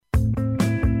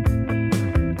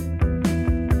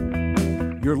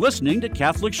You're listening to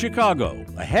Catholic Chicago.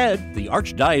 Ahead, the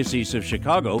Archdiocese of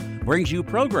Chicago brings you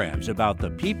programs about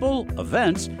the people,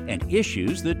 events, and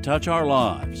issues that touch our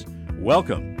lives.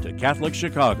 Welcome to Catholic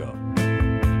Chicago.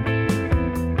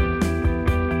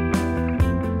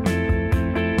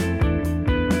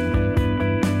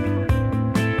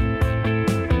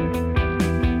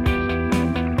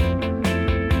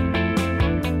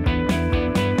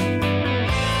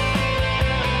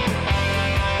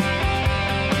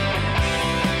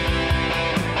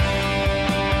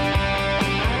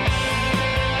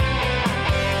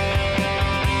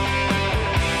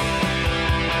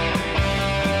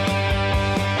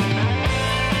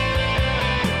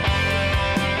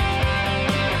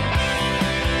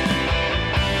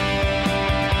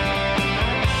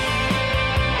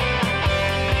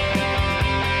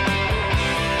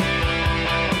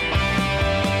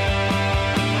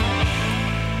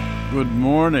 Good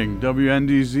morning,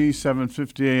 WNDZ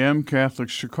 750 AM, Catholic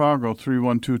Chicago,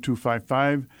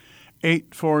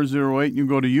 312-255-8408. You can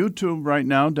go to YouTube right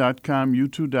now.com,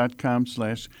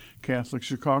 youtube.com/Catholic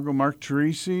Chicago. Mark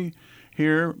Teresi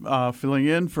here, filling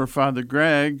in for Father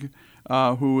Greg,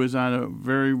 who is on a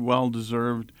very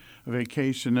well-deserved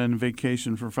vacation. And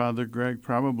vacation for Father Greg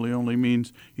probably only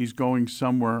means he's going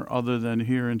somewhere other than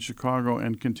here in Chicago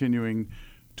and continuing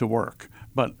to work.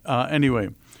 But anyway,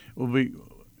 it'll be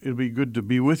good to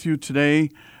be with you today.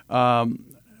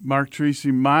 Mark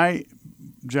Teresi, my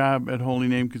job at Holy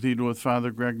Name Cathedral with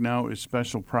Father Greg now is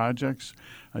special projects.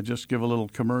 I just give a little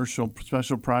commercial.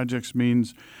 Special projects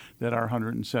means that our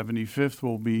 175th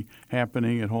will be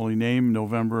happening at Holy Name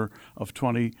November of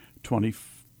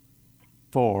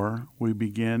 2024. We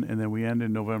begin, and then we end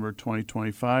in November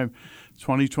 2025.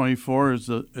 2024 is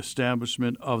the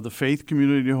establishment of the Faith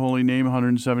Community of Holy Name,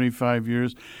 175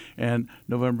 years, and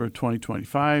November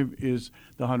 2025 is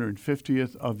the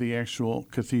 150th of the actual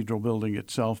cathedral building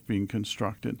itself being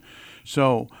constructed.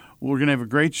 So we're going to have a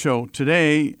great show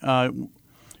today.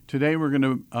 Today we're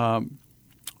going to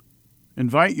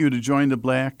invite you to join the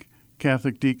Black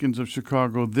Catholic Deacons of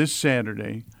Chicago this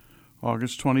Saturday,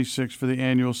 August 26th, for the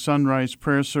annual Sunrise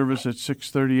Prayer Service at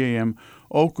 6:30 a.m.,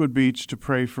 Oakwood Beach, to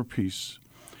pray for peace.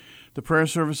 The prayer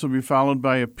service will be followed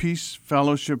by a Peace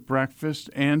Fellowship breakfast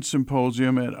and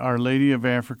symposium at Our Lady of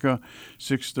Africa,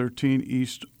 613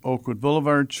 East Oakwood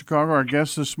Boulevard, Chicago. Our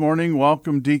guests this morning,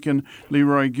 welcome Deacon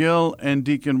LeRoy Gill and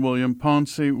Deacon William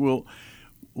Pouncy.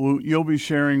 You'll be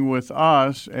sharing with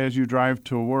us as you drive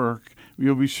to work.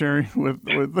 You'll be sharing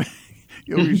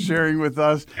You'll be sharing with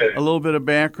us a little bit of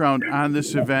background on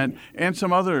this event and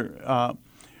some other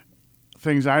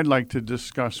things I'd like to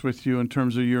discuss with you in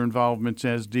terms of your involvements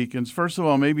as deacons. First of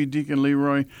all, maybe Deacon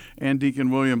LeRoy and Deacon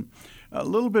William, a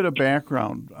little bit of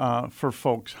background for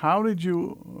folks. How did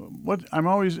I'm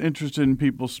always interested in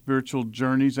people's spiritual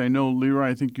journeys. I know, LeRoy,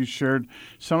 I think you shared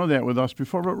some of that with us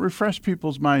before, but refresh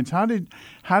people's minds. How did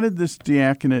this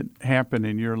diaconate happen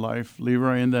in your life,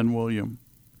 LeRoy, and then William?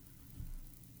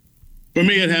 For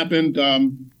me, it happened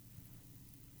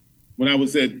when I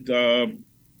was at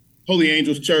Holy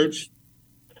Angels Church.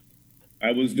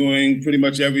 I was doing pretty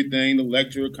much everything: the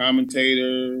lecturer,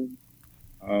 commentator,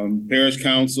 parish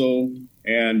council,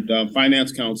 and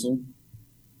finance council.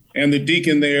 And the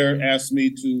deacon there asked me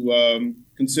to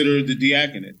consider the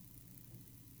diaconate.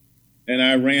 And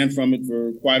I ran from it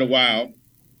for quite a while.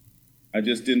 I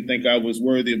just didn't think I was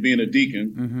worthy of being a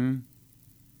deacon. Mm-hmm.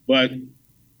 But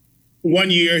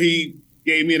one year he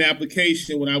gave me an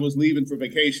application when I was leaving for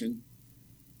vacation,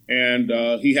 and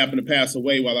he happened to pass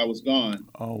away while I was gone.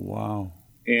 Oh, wow.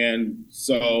 And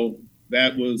so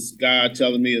that was God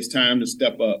telling me it's time to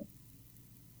step up.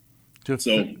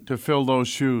 To fill those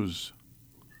shoes.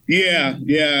 Yeah.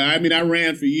 I mean, I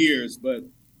ran for years, but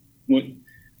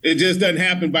it just doesn't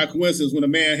happen by coincidence when a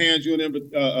man hands you an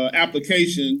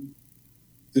application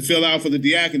to fill out for the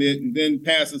diaconate and then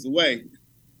passes away.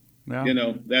 Yeah. You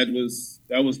know, that was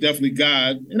definitely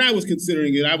God. And I was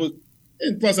considering it.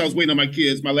 And plus I was waiting on my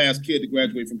last kid to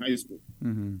graduate from high school.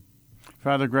 Mm-hmm.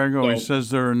 Father Greg always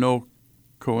says there are no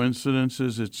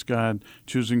coincidences. It's God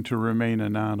choosing to remain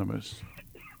anonymous.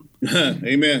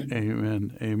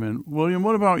 Amen. Amen. William,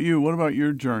 what about you? What about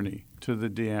your journey to the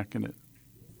diaconate?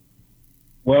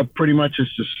 Well, pretty much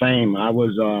it's the same. I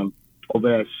was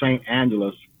over at St.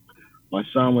 Angeles. My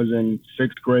son was in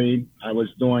 6th grade. I was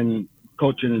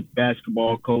coaching as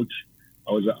basketball coach.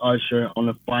 I was an usher on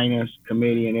the finance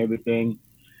committee and everything.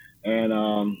 And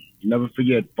never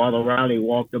forget, Father Riley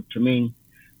walked up to me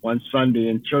one Sunday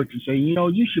in church and said,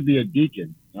 you should be a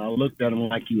deacon. And I looked at him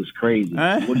like he was crazy.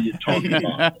 What are you talking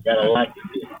about? I got a lot to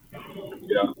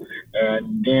do.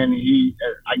 And then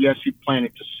I guess he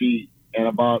planted the seed. And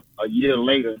about a year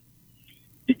later,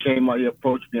 came out, he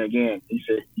approached me again. He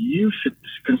said, you should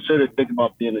consider thinking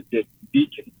about being a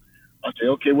deacon. I said,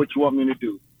 okay, what you want me to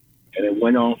do? And it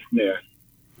went on from there.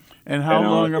 And how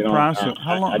long a process?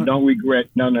 I don't regret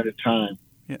none of the time.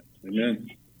 Yeah. Amen.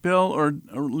 Bill or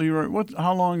LeRoy,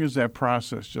 how long is that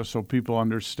process, just so people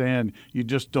understand you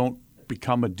just don't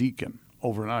become a deacon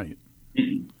overnight?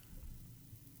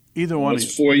 Either one.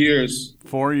 It's 4 years.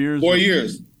 4 years? 4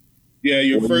 years. Yeah,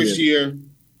 your first year.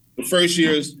 The first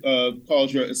year is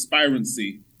called your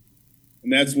aspirancy.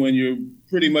 And that's when you're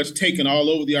pretty much taken all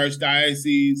over the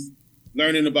archdiocese,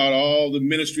 learning about all the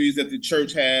ministries that the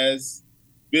church has,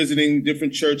 visiting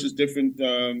different churches, different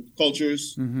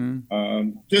cultures,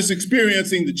 just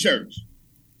experiencing the church,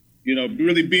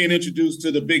 really being introduced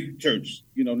to the big church,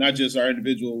 not just our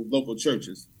individual local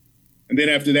churches. And then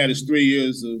after that, it's 3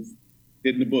 years of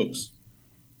hitting the books.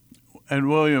 And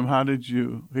William, how did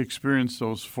you experience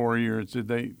those 4 years? Did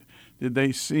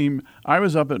they seem? I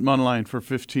was up at Mundelein for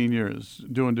 15 years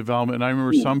doing development, and I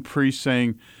remember some priests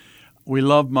saying, "We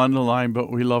love Mundelein,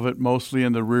 but we love it mostly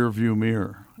in the rearview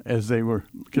mirror," because they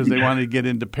wanted to get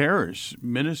into parish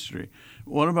ministry.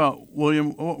 What about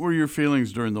William? What were your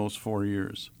feelings during those 4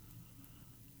 years?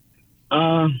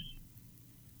 At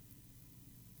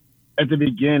the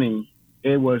beginning,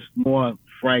 it was more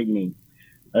frightening.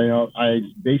 I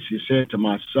basically said to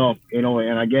myself, and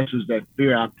I guess it's that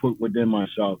fear I put within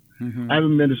myself. I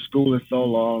haven't been to school in so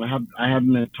long. I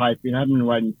haven't been typing. I haven't been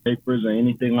writing papers or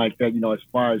anything like that, as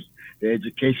far as the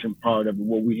education part of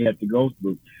what we had to go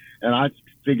through. And I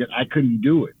figured I couldn't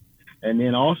do it. And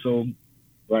then also,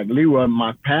 like LeRoy,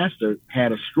 my pastor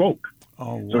had a stroke.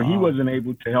 Oh, wow. So he wasn't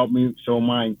able to help me. So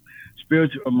my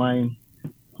spiritual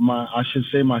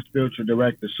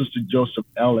director, Sister Joseph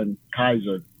Ellen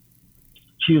Kaiser,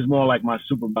 she was more like my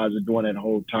supervisor during that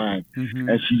whole time.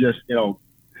 And she just, we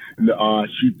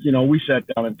sat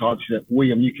down and talked. She said,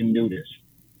 "William, you can do this.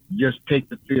 Just take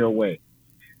the fear away.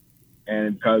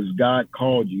 And because God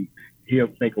called you, he'll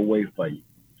make a way for you."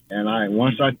 And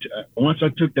once I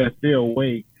took that fear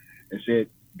away and said,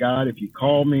 "God, if you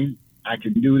call me, I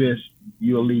can do this,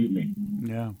 you'll lead me."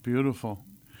 Yeah, beautiful.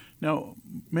 Now,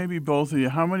 maybe both of you,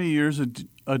 how many years a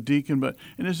deacon?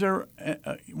 And is there,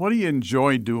 what do you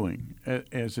enjoy doing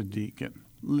as a deacon?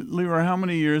 LeRoy, how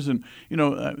many years? And,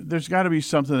 there's got to be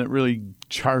something that really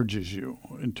charges you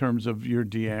in terms of your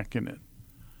diaconate.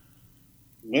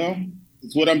 Well,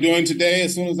 it's what I'm doing today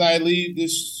as soon as I leave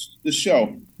this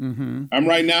show. I'm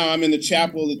in the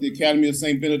chapel at the Academy of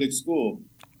St. Benedict School.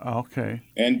 Okay.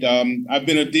 And I've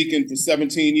been a deacon for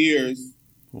 17 years.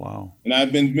 Wow. And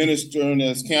I've been ministering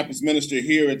as campus minister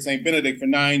here at St. Benedict for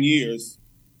 9 years.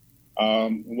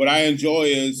 What I enjoy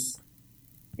is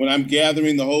when I'm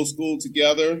gathering the whole school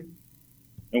together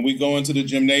and we go into the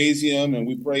gymnasium and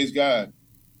we praise God.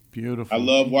 Beautiful. I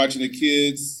love watching the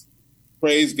kids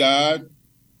praise God.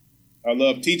 I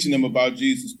love teaching them about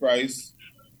Jesus Christ.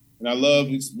 And I love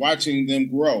watching them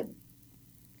grow.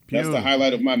 That's the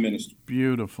highlight of my ministry.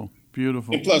 Beautiful.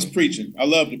 Beautiful. And plus preaching. I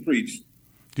love to preach.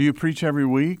 Do you preach every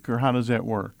week, or how does that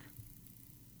work?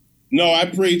 No, I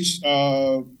preach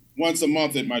once a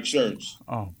month at my church.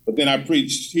 Oh. But then I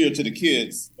preach here to the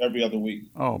kids every other week.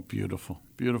 Oh, beautiful.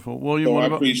 Beautiful. William, so what I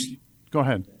about... preach. Go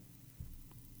ahead.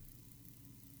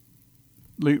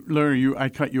 Larry, I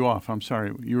cut you off. I'm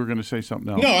sorry. You were going to say something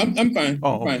else. No, I'm fine.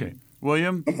 Oh, I'm okay. fine.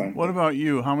 William, what about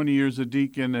you? How many years a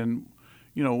deacon, and,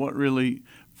 what really...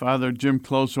 Father Jim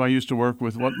Close, who I used to work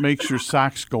with, what makes your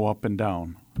socks go up and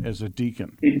down as a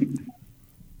deacon?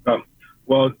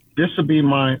 Well, this will be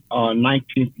my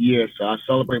 19th year, so I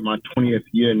celebrate my 20th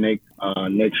year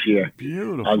next year.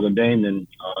 Beautiful. I was ordained in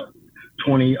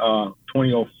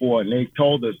 2004, and they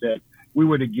told us that we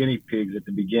were the guinea pigs at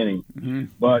the beginning.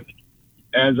 But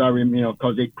as I remember,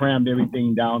 because they crammed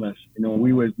everything down us,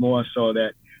 we was more so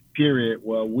that period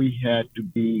where we had to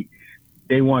be.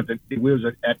 We was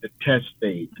at the test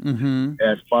stage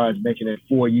as far as making it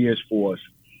 4 years for us.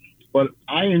 But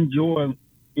I enjoy,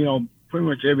 pretty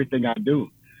much everything I do.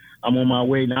 I'm on my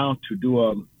way now to do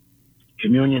a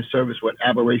communion service with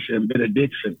adoration and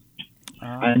benediction.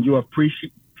 I enjoy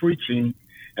preaching,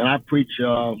 and I preach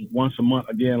once a month,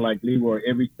 again, like LeRoy,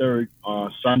 every third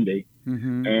Sunday.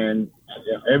 And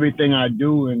everything I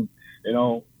do, and,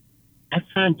 I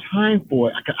find time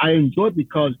for it. I enjoy it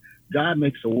because God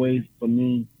makes a way for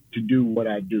me to do what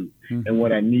I do and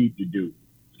what I need to do.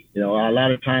 A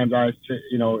lot of times I say,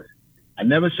 I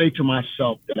never say to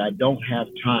myself that I don't have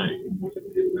time,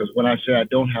 because when I say I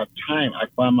don't have time, I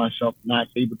find myself not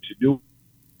able to do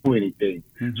anything.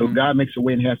 So God makes a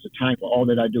way and has the time for all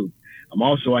that I do. I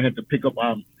had to pick up,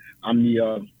 I'm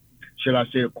the, should I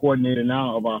say, a coordinator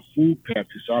now of our food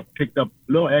pantry. So I picked up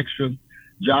a little extra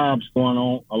jobs going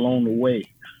on along the way.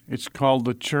 It's called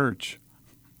the church.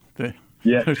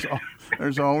 Yeah.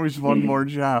 There's always one more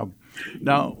job.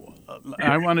 Now,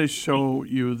 I want to show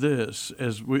you this.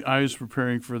 I was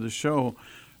preparing for the show,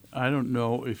 I don't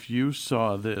know if you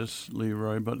saw this,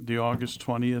 LeRoy, but the August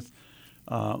 20th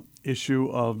issue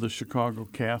of the Chicago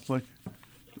Catholic.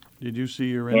 Did you see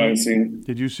you're in it? I've seen it.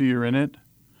 Did you see you're in it?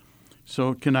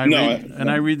 So can I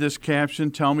I read this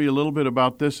caption? Tell me a little bit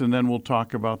about this, and then we'll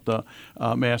talk about the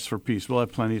Mass for Peace. We'll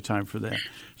have plenty of time for that.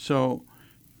 So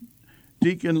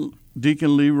Deacon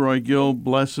LeRoy Gill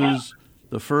blesses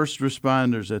the first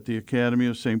responders at the Academy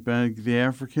of St. Benedict the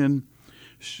African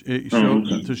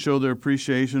to show their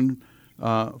appreciation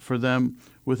for them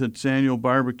with its annual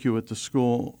barbecue at the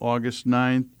school August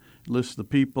 9th. Lists the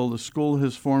people. The school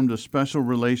has formed a special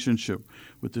relationship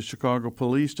with the Chicago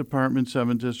Police Department,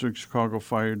 7th District, Chicago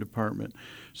Fire Department.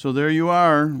 So there you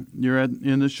are. You're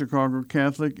in the Chicago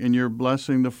Catholic, and you're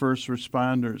blessing the first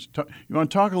responders. You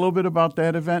want to talk a little bit about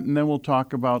that event, and then we'll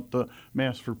talk about the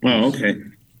Mass for Peace. Oh, okay.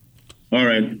 All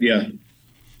right. Yeah.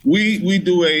 We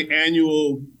do a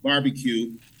annual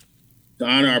barbecue to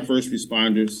honor our first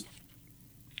responders,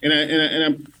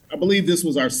 and I believe this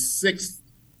was our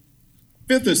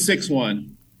fifth or sixth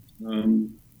one.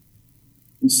 And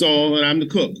I'm the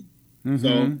cook. Mm-hmm.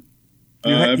 So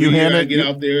every year I get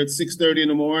out there at 6:30 in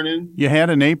the morning. You had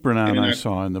an apron on, I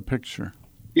saw in the picture.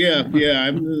 Yeah.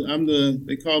 I'm the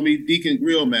they call me Deacon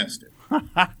Grill Master. So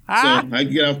I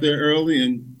get out there early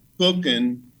and cook,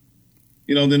 and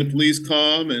then the police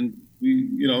come and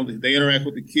they interact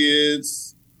with the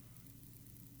kids.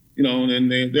 And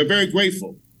they're very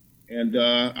grateful, and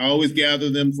I always gather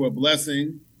them for a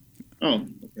blessing. Oh,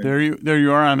 okay. There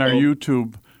you are on our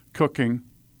YouTube cooking.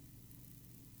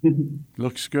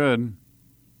 Looks good.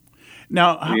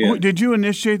 Now, did you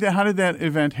initiate that? How did that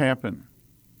event happen?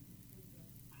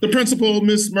 The principal,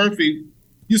 Miss Murphy.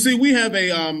 You see, we have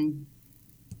a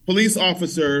police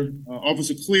officer,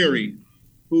 Officer Cleary,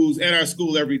 who's at our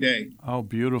school every day. Oh,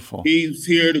 beautiful. He's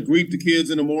here to greet the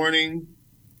kids in the morning.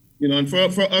 And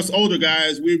for us older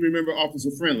guys, we remember Officer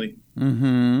Friendly.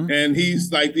 Mm-hmm. And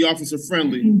he's like the Officer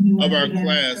Friendly of our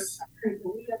class.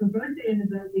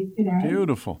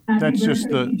 Beautiful. That's just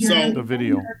the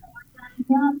video.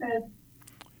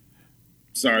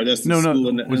 Sorry, that's the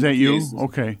school. No. Was that you?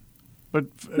 Okay. But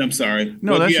I'm sorry.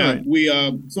 No, that's right. We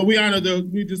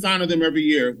just honor them every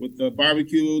year with the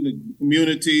barbecue, the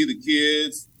community, the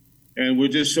kids, and we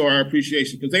just show our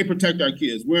appreciation because they protect our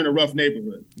kids. We're in a rough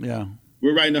neighborhood. Yeah.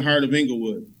 We're right in the heart of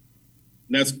Inglewood. And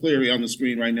that's clearly on the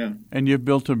screen right now. And you've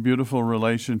built a beautiful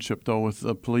relationship, though, with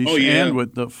the police and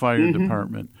with the fire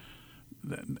department.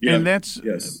 Yeah. And that's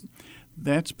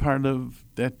part of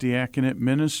that diaconate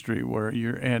ministry where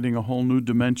you're adding a whole new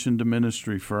dimension to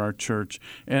ministry for our church.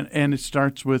 And it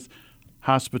starts with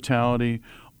hospitality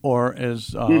or, as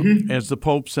the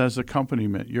Pope says,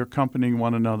 accompaniment. You're accompanying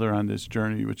one another on this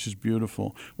journey, which is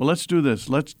beautiful. Well, let's do this.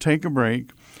 Let's take a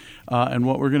break. And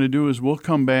what we're going to do is we'll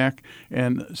come back,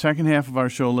 and second half of our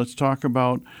show, let's talk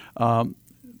about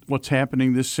what's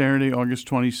happening this Saturday, August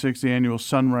 26th, the annual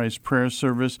Sunrise Prayer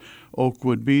Service,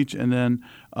 Oakwood Beach, and then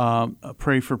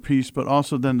Pray for Peace, but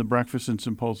also then the breakfast and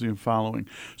symposium following.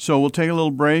 So we'll take a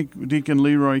little break. Deacon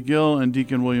LeRoy Gill and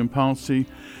Deacon William Pouncy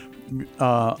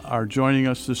are joining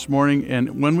us this morning.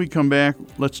 And when we come back,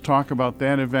 let's talk about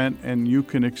that event, and you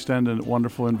can extend a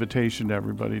wonderful invitation to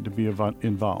everybody to be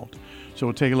involved. So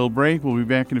we'll take a little break. We'll be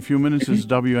back in a few minutes. This is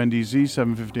WNDZ,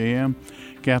 750 AM,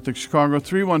 Catholic Chicago,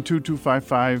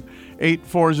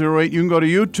 312-255-8408. You can go to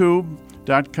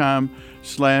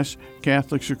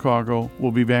youtube.com/Catholic Chicago.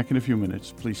 We'll be back in a few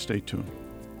minutes. Please stay tuned.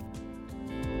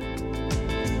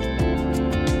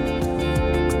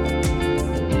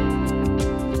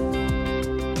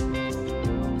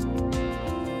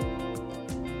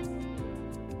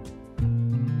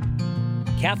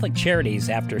 Catholic Charities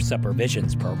After Supper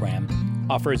Visions program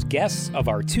offers guests of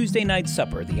our Tuesday night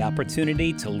supper the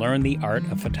opportunity to learn the art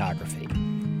of photography.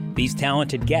 These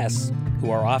talented guests,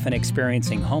 who are often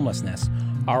experiencing homelessness,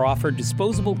 are offered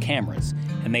disposable cameras,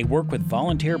 and they work with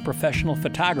volunteer professional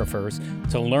photographers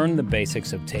to learn the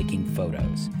basics of taking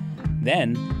photos.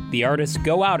 Then, the artists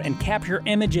go out and capture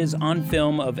images on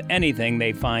film of anything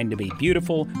they find to be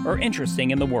beautiful or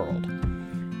interesting in the world.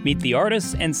 Meet the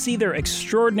artists and see their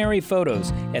extraordinary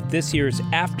photos at this year's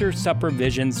After Supper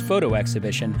Visions photo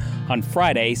exhibition on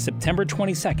Friday, September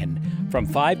 22nd from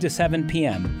 5 to 7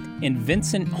 p.m. in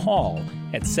Vincent Hall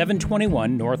at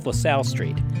 721 North LaSalle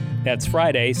Street. That's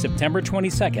Friday, September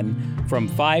 22nd from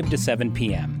 5 to 7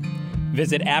 p.m.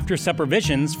 Visit After Supper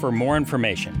Visions for more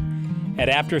information. At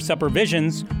After Supper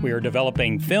Visions, we are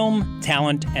developing film,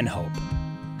 talent, and hope.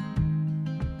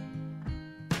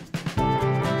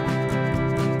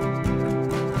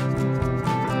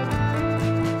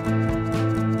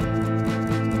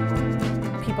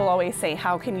 always say,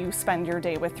 how can you spend your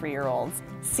day with 3-year-olds?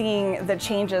 Seeing the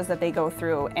changes that they go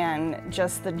through and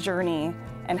just the journey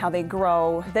and how they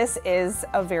grow, this is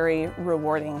a very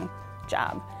rewarding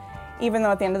job. Even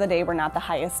though at the end of the day, we're not the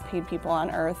highest paid people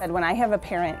on earth. And when I have a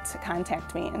parent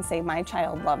contact me and say, my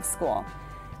child loves school,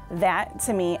 that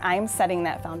to me, I'm setting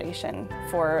that foundation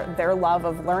for their love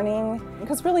of learning,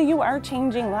 because really you are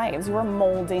changing lives, you are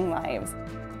molding lives.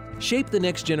 Shape the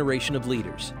next generation of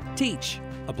leaders. Teach.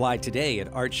 Apply today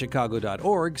at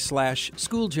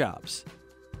archchicago.org/schooljobs.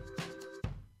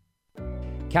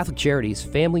 Catholic Charities'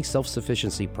 Family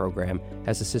Self-Sufficiency Program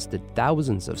has assisted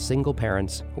thousands of single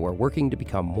parents who are working to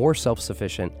become more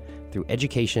self-sufficient through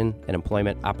education and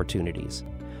employment opportunities.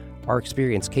 Our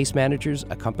experienced case managers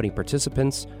accompany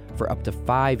participants for up to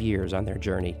 5 years on their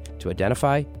journey to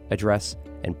identify, address,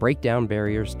 and break down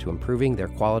barriers to improving their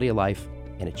quality of life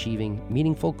and achieving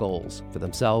meaningful goals for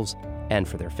themselves and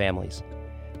for their families.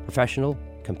 Professional,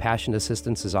 compassionate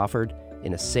assistance is offered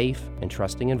in a safe and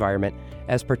trusting environment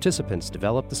as participants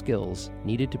develop the skills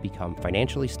needed to become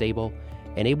financially stable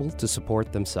and able to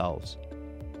support themselves.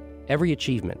 Every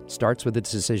achievement starts with a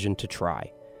decision to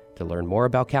try. To learn more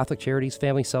about Catholic Charities'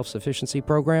 Family Self-Sufficiency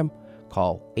Program,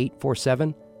 call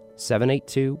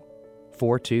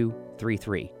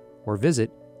 847-782-4233 or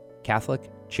visit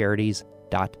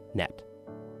catholiccharities.net.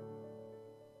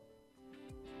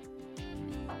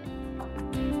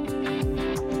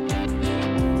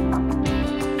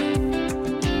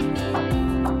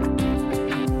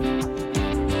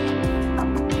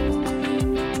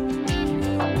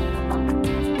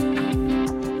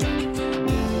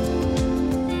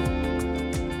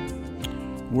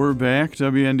 We're back,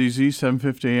 WNDZ,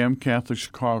 750 AM, Catholic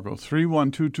Chicago,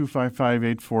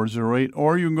 312-255-8408,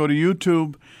 or you can go to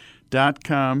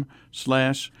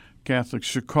youtube.com/Catholic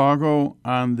Chicago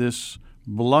on this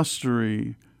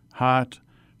blustery, hot,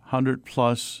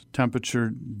 100-plus temperature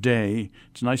day.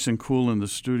 It's nice and cool in the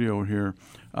studio here.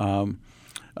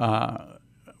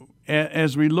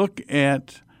 As we look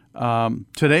at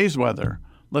today's weather,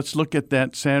 let's look at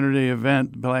that Saturday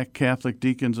event. Black Catholic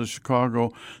Deacons of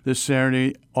Chicago this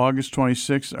Saturday, August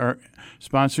 26th, are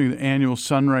sponsoring the annual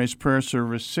Sunrise Prayer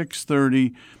Service,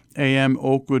 6:30 a.m.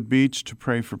 Oakwood Beach, to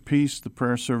pray for peace. The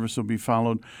prayer service will be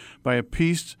followed by a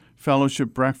peace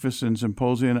fellowship breakfast and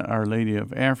symposium at Our Lady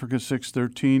of Africa,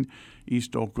 613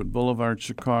 East Oakwood Boulevard,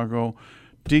 Chicago.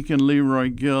 Deacon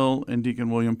LeRoy Gill and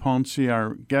Deacon William Pouncy,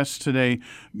 our guests today.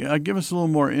 Give us a little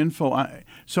more info.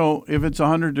 So if it's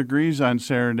 100 degrees on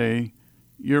Saturday,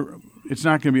 it's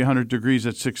not going to be 100 degrees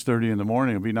at 6:30 in the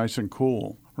morning. It'll be nice and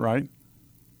cool, right?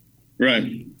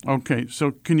 Right. Okay,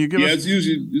 so can you give us...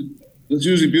 It's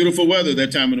usually beautiful weather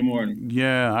that time in the morning.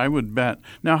 Yeah, I would bet.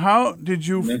 Now, how did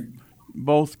you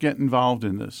both get involved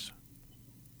in this?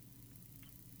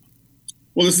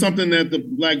 Well, it's something that the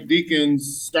Black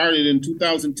Deacons started in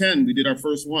 2010. We did our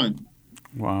first one.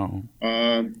 Wow.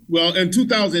 Well, in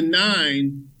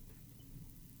 2009,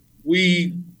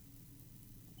 we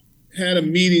had a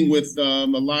meeting with a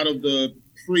lot of the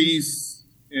priests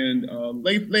and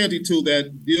laity too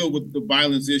that deal with the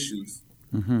violence issues.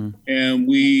 Mm-hmm. And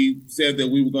we said that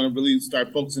we were going to really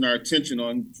start focusing our attention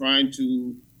on trying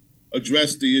to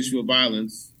address the issue of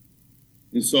violence.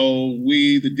 And so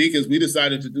the deacons, we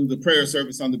decided to do the prayer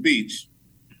service on the beach.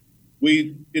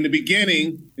 In the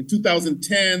beginning, in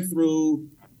 2010 through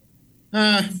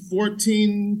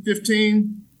 14,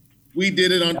 15, we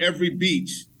did it on every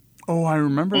beach. Oh, I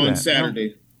remember that. On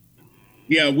Saturday.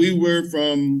 Yeah, we were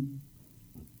from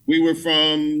where?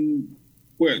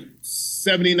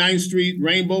 79th Street,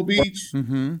 Rainbow Beach,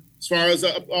 mm-hmm. as far as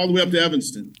all the way up to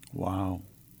Evanston. Wow.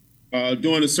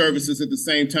 Doing the services at the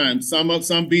same time.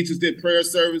 Some beaches did prayer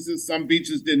services, some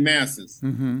beaches did masses.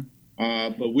 Mm-hmm.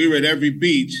 But we were at every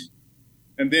beach.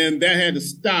 And then that had to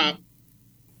stop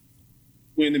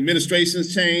when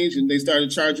administrations changed and they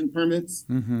started charging permits.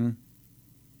 Mm-hmm.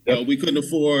 We couldn't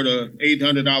afford an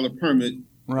 $800 permit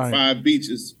for 5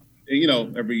 beaches,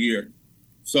 every year.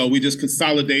 So we just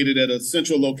consolidated at a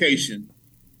central location.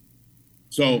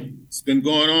 So it's been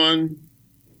going on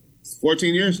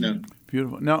 14 years now.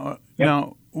 Beautiful. Now,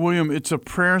 William, it's a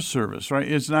prayer service, right?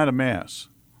 It's not a mass.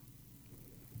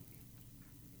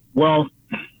 Well,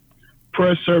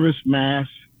 prayer service, mass,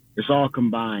 it's all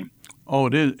combined. Oh,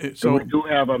 it is. So we do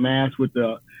have a mass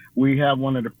we have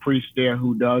one of the priests there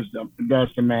who does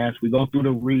the mass. We go through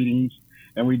the readings,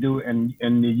 and we do, and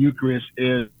the Eucharist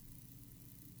is.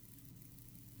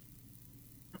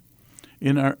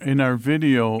 In our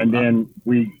video. And then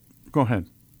go ahead.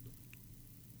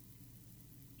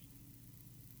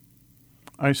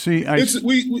 I see.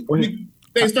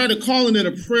 They started calling it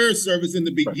a prayer service in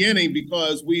the beginning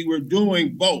because we were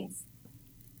doing both.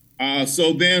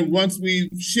 So then once we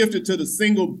shifted to the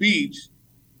single beach,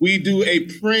 we do a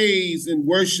praise and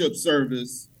worship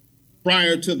service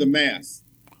prior to the Mass.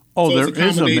 Oh, so there it's a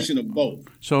combination of both.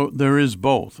 So there is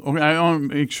both. Okay, I want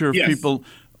to make sure if Yes. people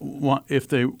want, if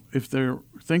they're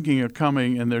thinking of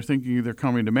coming and they're thinking they're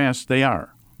coming to Mass, they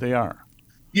are.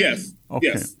 Yes. Okay.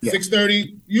 Yes. Yeah.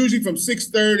 6:30, usually from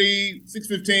 6:30,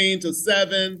 6:15 to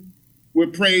 7,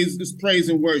 with praise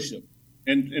and worship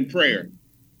and prayer,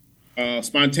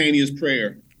 spontaneous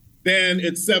prayer. Then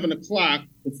it's 7 o'clock,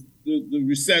 the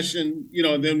procession,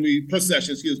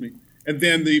 and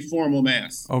then the formal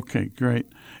Mass. Okay, great.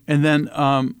 And then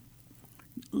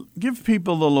give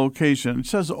people the location. It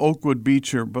says Oakwood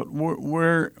Beach here, but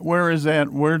where is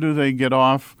that? Where do they get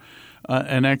off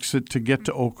and exit to get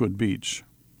to Oakwood Beach?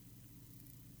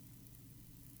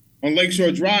 On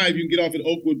Lakeshore Drive, you can get off at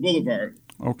Oakwood Blvd,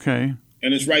 Okay.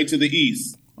 and it's right to the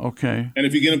east. Okay. And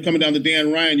if you get them coming down the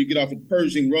Dan Ryan, you get off at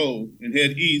Pershing Road and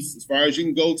head east as far as you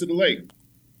can go to the lake.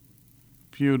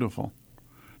 Beautiful.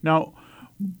 Now,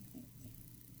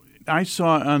 I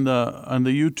saw on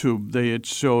the YouTube they had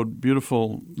showed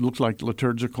beautiful, looked like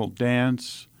liturgical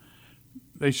dance.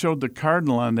 They showed the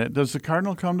cardinal on that. Does the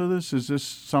cardinal come to this? Is this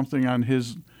something on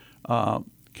his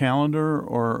calendar,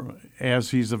 or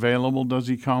as he's available, does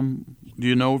he come? Do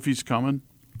you know if he's coming?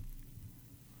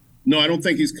 No, I don't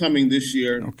think he's coming this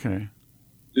year. Okay.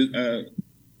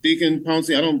 Deacon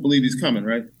Pouncy, I don't believe he's coming,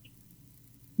 right?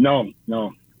 No.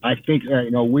 I think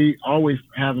we always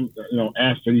haven't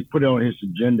asked that he put it on his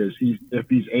agendas. If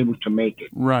he's able to make it.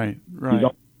 Right.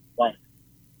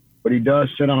 But he does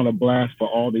send out a blast for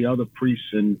all the other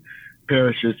priests and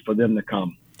parishes for them to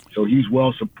come. So he's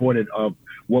well supported of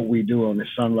what we do on the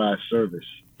sunrise service.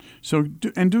 So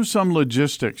do some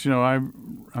logistics.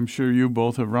 I'm sure you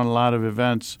both have run a lot of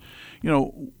events.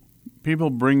 People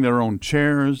bring their own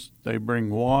chairs. They bring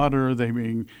water. They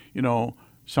bring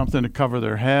something to cover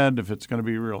their head if it's going to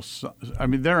be real. I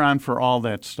mean, they're on for all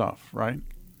that stuff, right?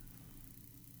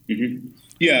 Mm-hmm.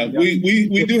 Yeah,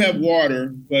 we do have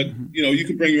water, but you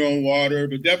can bring your own water.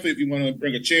 But definitely, if you want to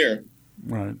bring a chair,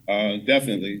 right?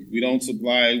 Definitely, we don't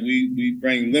supply. We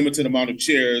bring limited amount of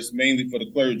chairs, mainly for the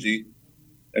clergy,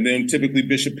 and then typically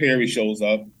Bishop Perry shows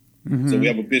up. Mm-hmm. So we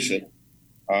have a bishop.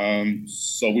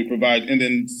 So we provide, and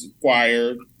then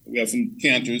choir. We have some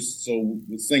cantors, so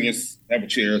the singers have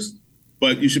chairs.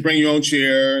 But you should bring your own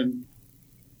chair, and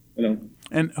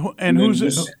And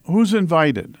who's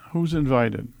invited? Who's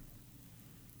invited?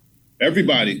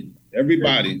 Everybody.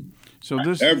 So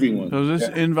this everyone. So this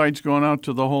invite's going out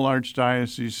to the whole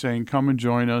archdiocese, saying, "Come and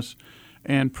join us,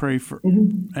 and pray for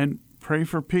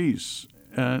peace."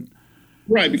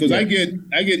 Right, because I get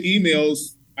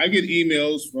emails. I get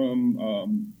emails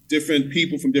from different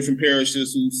people from different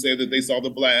parishes who say that they saw the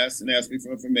blast and ask me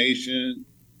for information.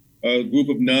 A group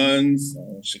of nuns,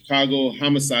 Chicago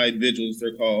homicide vigils,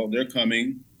 they're called. They're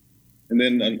coming. And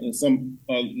then some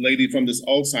lady from this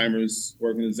Alzheimer's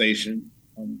organization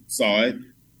saw it.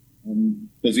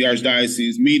 Because the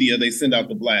Archdiocese media, they send out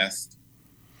the blast.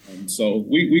 So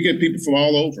we get people from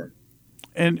all over.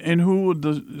 And who would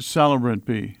the celebrant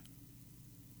be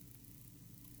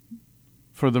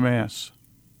for the Mass?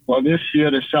 Well, this year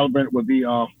the celebrant would be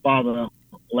Father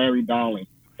Larry Dowling.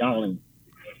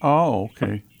 Oh,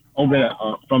 okay. Over there,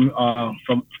 from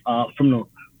the,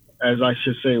 as I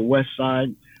should say, west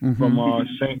side, mm-hmm. from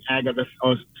St. Agatha,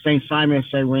 St. Simon,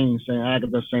 St. Ring, St.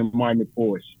 Agatha, St. Martin de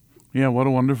Porres. Yeah, what a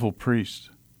wonderful priest,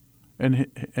 and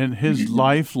his mm-hmm.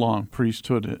 lifelong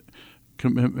priesthood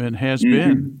commitment has mm-hmm.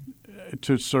 been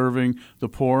to serving the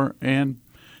poor, and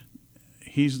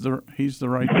he's the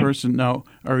right person. Now,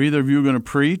 are either of you going to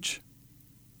preach?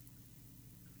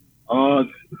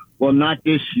 Well, not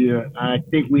this year. I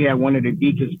think we had one of the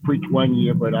deacons preach one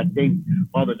year, but I think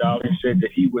Father Dowling said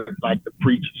that he would like to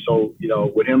preach. So,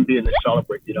 with him being the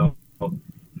celebrant,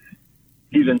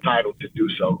 he's entitled to do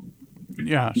so.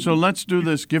 Yeah. So let's do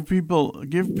this. Give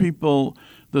people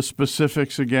the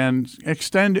specifics again.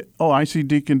 Extend. Oh, I see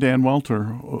Deacon Dan Welter,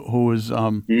 who is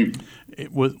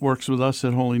works with us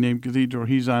at Holy Name Cathedral.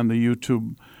 He's on the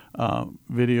YouTube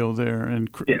video there, and.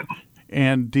 Yeah.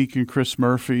 And Deacon Chris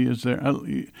Murphy is there.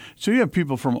 So you have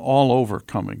people from all over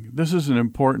coming. This is an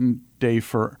important day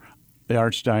for the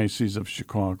Archdiocese of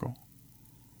Chicago.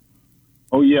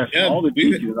 Oh, yes. Yeah, all the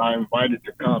deacons are invited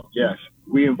to come, yes.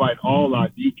 We invite all our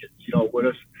deacons. With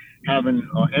us having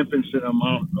an infinite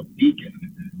amount of deacons,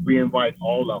 we invite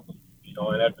all of them.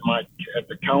 And at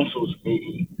the council's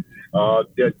meeting,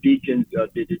 the deacons,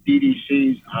 the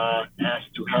DDCs are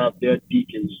asked to have their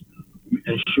deacons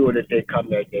ensure that they come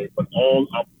that day, but all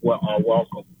are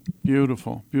welcome.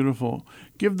 Beautiful.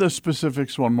 Give the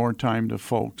specifics one more time to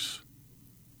folks.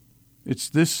 It's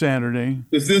this Saturday.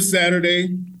 It's this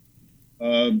Saturday,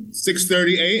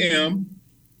 6:30 a.m.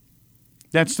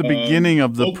 That's the beginning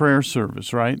of the prayer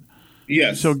service, right?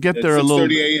 Yes. So get there a little.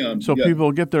 6:30 a.m. So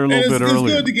people get there a little bit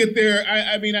earlier. It's good to get there.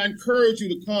 I mean, I encourage you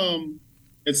to come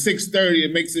at 6:30.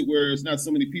 It makes it where it's not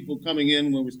so many people coming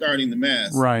in when we're starting the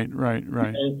mass. Right.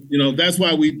 You know, that's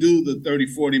why we do the 30,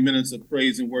 40 minutes of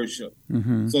praise and worship,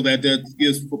 so that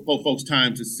gives folks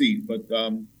time to see. But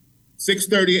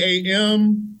 6:30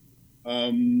 a.m.,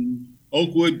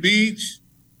 Oakwood Beach,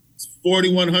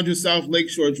 4100 South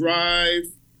Lakeshore Drive.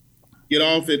 Get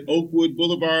off at Oakwood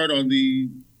Boulevard on the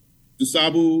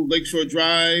DeSabu Lakeshore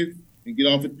Drive and get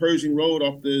off at Pershing Road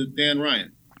off the Dan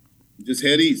Ryan. Just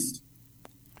head east.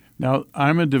 Now,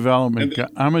 I'm a development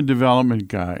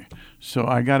guy, so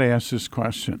I got to ask this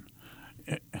question.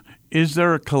 Is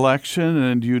there a collection,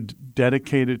 and do you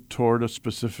dedicate it toward a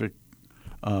specific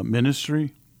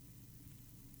ministry?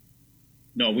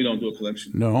 No, we don't do a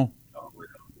collection. No?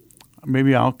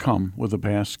 Maybe I'll come with a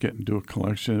basket and do a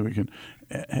collection. We can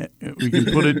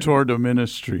put it toward a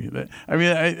ministry.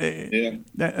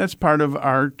 That's part of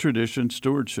our tradition,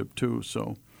 stewardship too.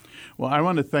 So, well, I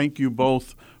want to thank you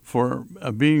both for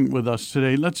being with us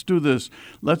today. Let's do this.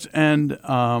 Let's end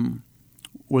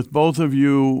with both of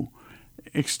you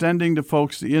extending to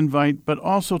folks the invite, but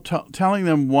also telling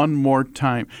them one more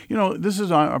time. You know, this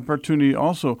is an opportunity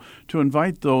also to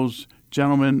invite those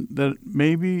gentlemen that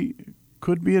maybe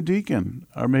could be a deacon,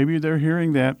 or maybe they're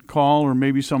hearing that call, or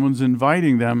maybe someone's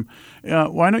inviting them.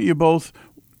 Why don't you both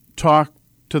talk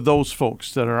to those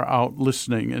folks that are out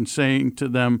listening and saying to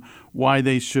them why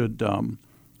they should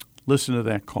listen to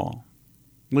that call?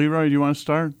 LeRoy, do you want to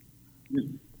start?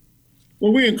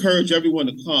 Well, we encourage everyone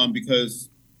to come because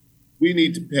we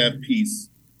need to have peace.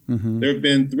 There have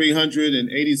been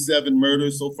 387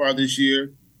 murders so far this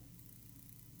year.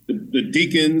 The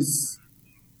deacons,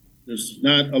 there's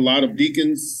not a lot of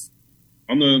deacons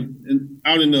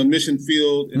out in the mission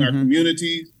field in our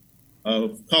community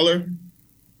of color.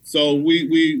 So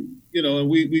we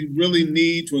really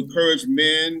need to encourage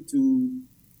men to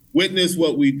witness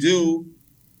what we do,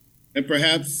 and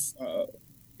perhaps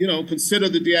consider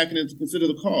the diaconate, consider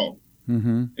the call,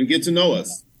 and get to know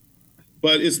us.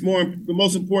 But the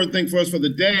most important thing for us for the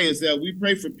day is that we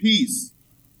pray for peace.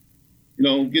 You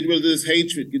know, get rid of this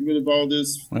hatred, get rid of all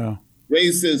this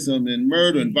racism and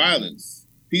murder and violence.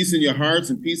 Peace in your hearts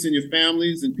and peace in your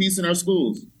families and peace in our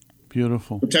schools.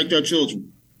 Beautiful. Protect our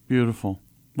children. Beautiful.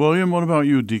 William, what about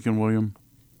you, Deacon William?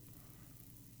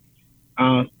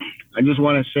 I just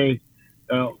want to say,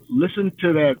 listen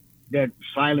to that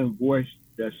silent voice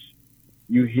that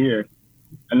you hear,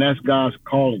 and that's God's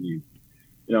calling you.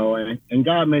 You know, and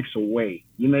God makes a way.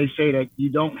 You may say that you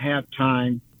don't have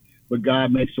time, but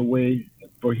God makes a way,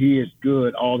 for He is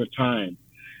good all the time.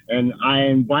 And I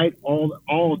invite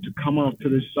all to come out to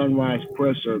this sunrise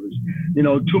prayer service. You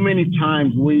know, too many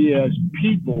times we as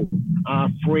people are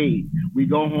afraid. We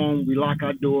go home, we lock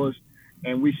our doors,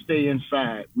 and we stay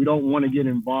inside. We don't want to get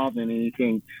involved in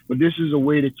anything. But this is a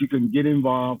way that you can get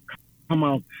involved, come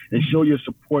out and show your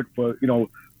support for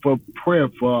prayer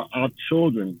for our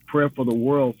children, prayer for the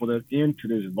world, for the end to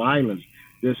this violence.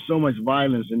 There's so much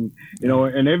violence, and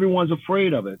everyone's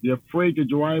afraid of it. They're afraid to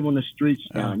drive on the streets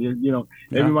now.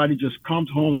 Everybody just comes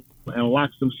home and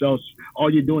locks themselves. All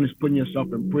you're doing is putting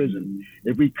yourself in prison.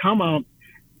 If we come out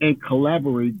and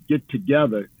collaborate, get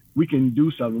together, we can do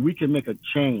something. We can make a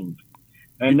change.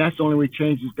 And that's the only way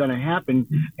change is going to happen.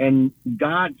 And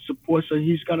God supports us.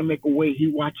 He's going to make a way. He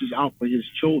watches out for His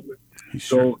children.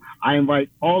 So I invite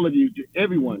all of you,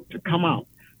 everyone, to come out.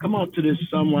 Come out to this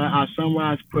our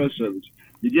sunrise prayer service.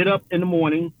 You get up in the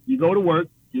morning, you go to work,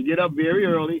 you get up very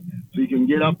early so you can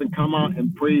get up and come out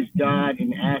and praise God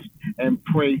and ask and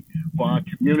pray for our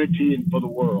community and for the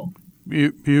world.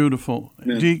 Beautiful.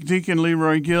 Yeah. Deacon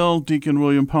LeRoy Gill, Deacon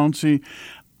William Pouncy.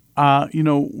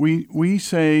 We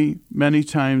say many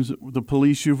times, the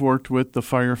police you've worked with, the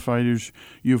firefighters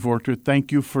you've worked with,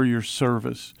 thank you for your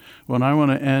service. Well, I want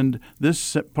to end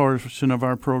this portion of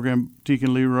our program, Deacon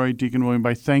LeRoy, Deacon William,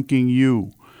 by thanking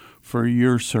you for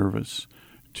your service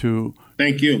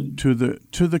thank you to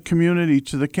the community,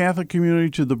 to the Catholic community,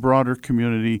 to the broader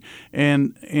community,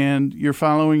 and you're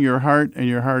following your heart, and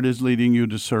your heart is leading you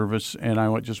to service. And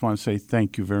I just want to say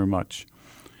thank you very much.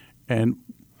 And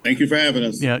thank you for having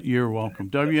us. Yeah, you're welcome.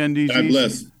 WNDZ. God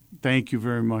bless. Thank you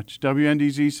very much.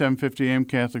 WNDZ 750 AM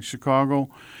Catholic Chicago,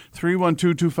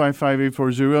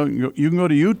 312-255-840. You can go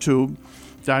to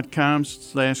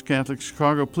youtube.com/Catholic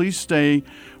Chicago. Please stay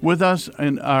with us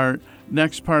in our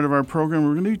next part of our program.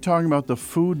 We're going to be talking about the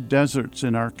food deserts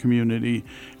in our community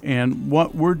and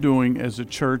what we're doing as a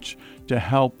church to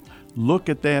help look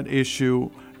at that issue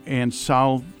and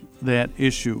solve that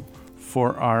issue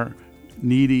for our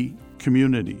needy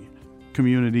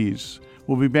communities.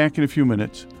 We'll be back in a few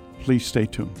minutes. Please stay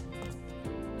tuned.